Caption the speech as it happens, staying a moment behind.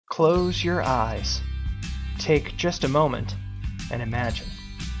Close your eyes. Take just a moment and imagine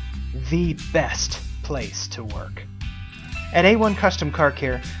the best place to work. At A-1 Custom Car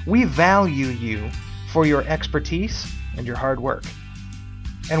Care, we value you for your expertise and your hard work.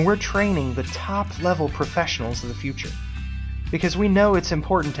 And we're training the top-level professionals of the future because we know it's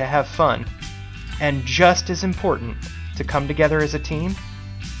important to have fun and just as important to come together as a team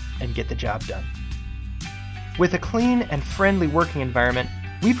and get the job done. With a clean and friendly working environment,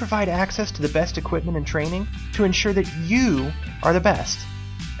 we provide access to the best equipment and training to ensure that you are the best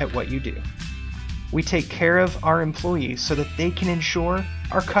at what you do. We take care of our employees so that they can ensure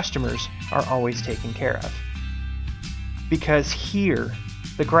our customers are always taken care of. Because here,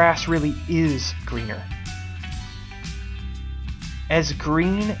 the grass really is greener. As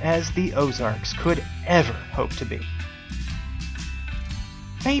green as the Ozarks could ever hope to be.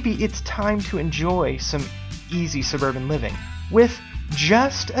 Maybe it's time to enjoy some easy suburban living with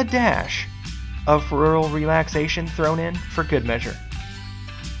just a dash of rural relaxation thrown in for good measure.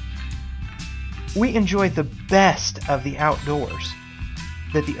 We enjoy the best of the outdoors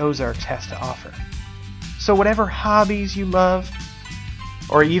that the Ozarks has to offer. So whatever hobbies you love,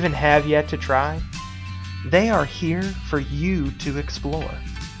 or even have yet to try, they are here for you to explore.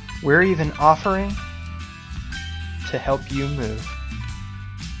 We're even offering to help you move.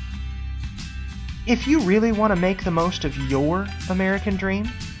 If you really want to make the most of your American dream,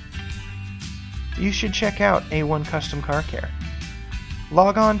 you should check out A-1 Custom Car Care.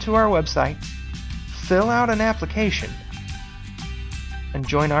 Log on to our website, fill out an application, and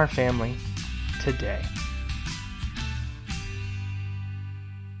join our family today.